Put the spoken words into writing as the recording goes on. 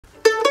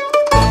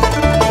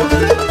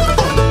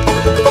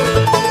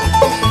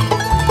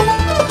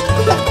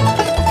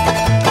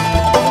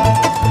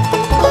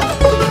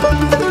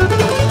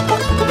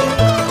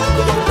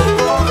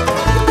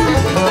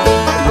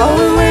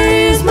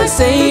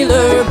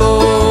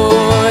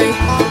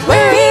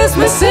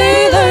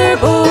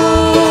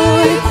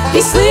He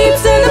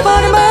sleeps in the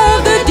bottom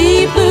of the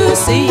deep blue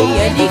sea,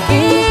 and he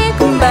can't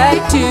come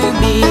back to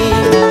me.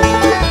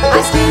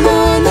 I stand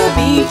on the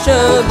beach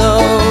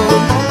alone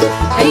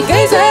and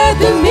gaze at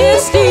the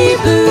misty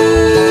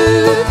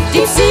blue.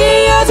 Deep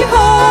sea, as you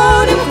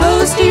hold him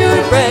close to your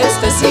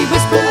breast, does he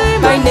whisper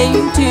my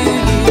name to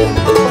you?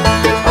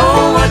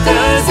 Oh, what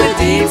does the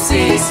deep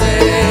sea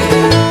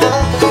say?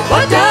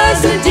 What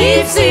does the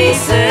deep sea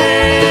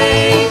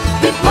say?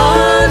 It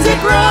moans, it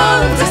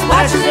groans, it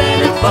splashes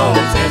and it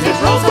foams as it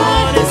rolls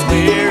on its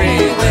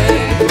weary way.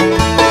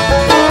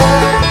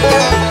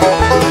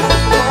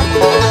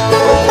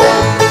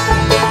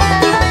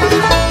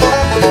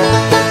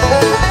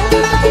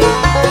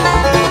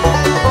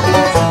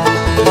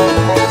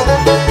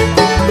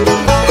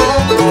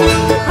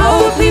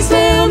 Oh, please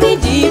tell me,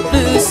 deep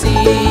blue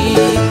sea,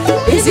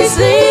 is he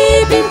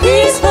sleeping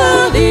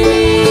peacefully?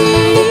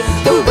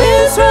 The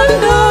winds from the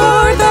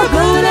north are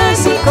blowing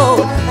icy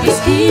cold. Please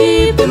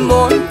keep them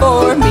warm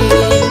for me.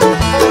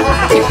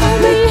 If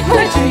only a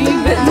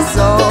dream and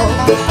song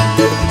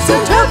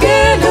some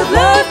token of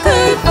love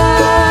could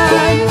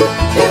find.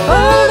 If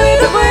only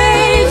the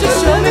waves would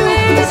show me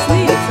where he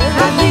sleeps, and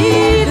I'd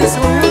leave this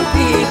world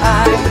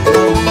behind.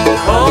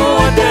 Oh,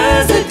 what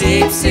does the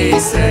deep sea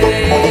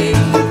say?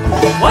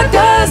 What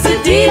does the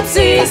deep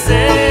sea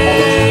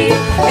say?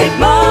 It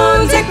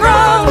moans, it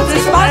groans,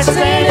 it splashes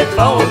and it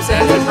foams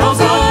as it rolls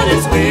on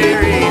its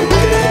weary way.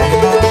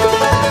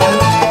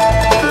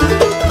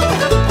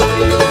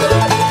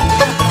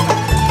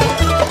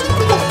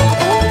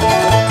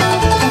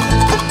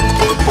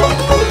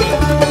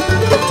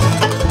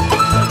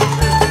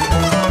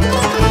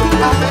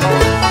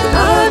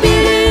 A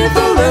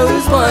beautiful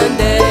rose one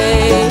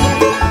day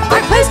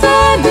I placed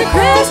on the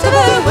crest of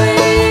a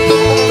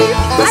wave.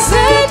 I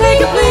said,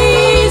 take it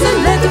please,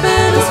 and let the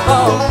petals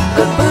fall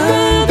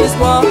above his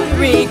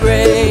watery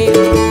grave.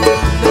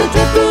 The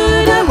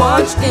driftwood I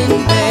watched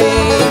in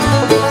vain,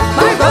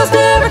 my rose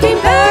never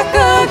came back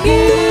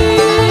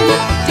again.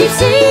 Deep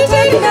sea,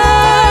 take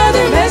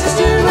another message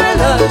to my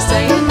love,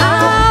 saying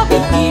I'll be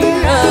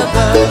here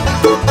above.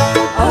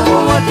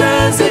 Oh, what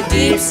does the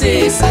deep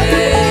sea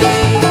say?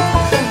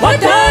 What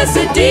does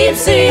the deep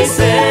sea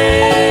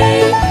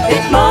say?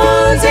 It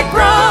moans, it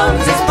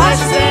groans, it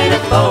splashes and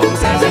it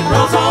foams as it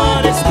rolls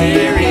on its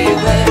weary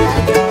way.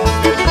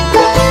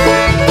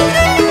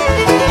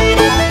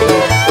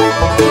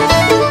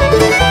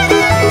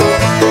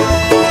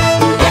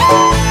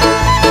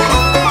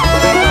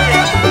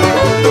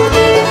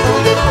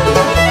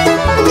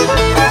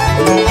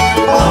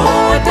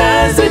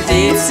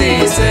 Deep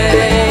sea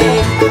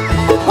say?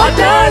 What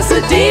does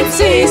the deep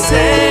sea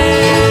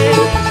say?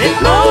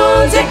 It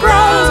moans, it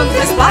groans,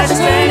 it splashes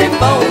and it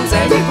foams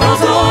as it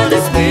rolls on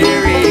its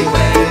weary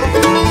way.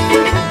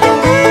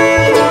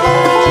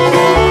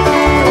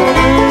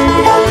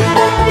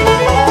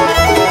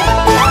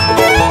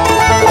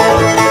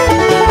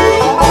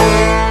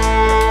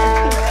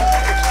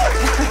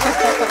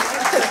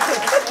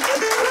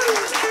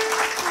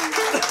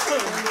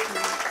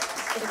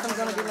 If I'm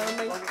gonna be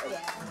lonely. Yeah.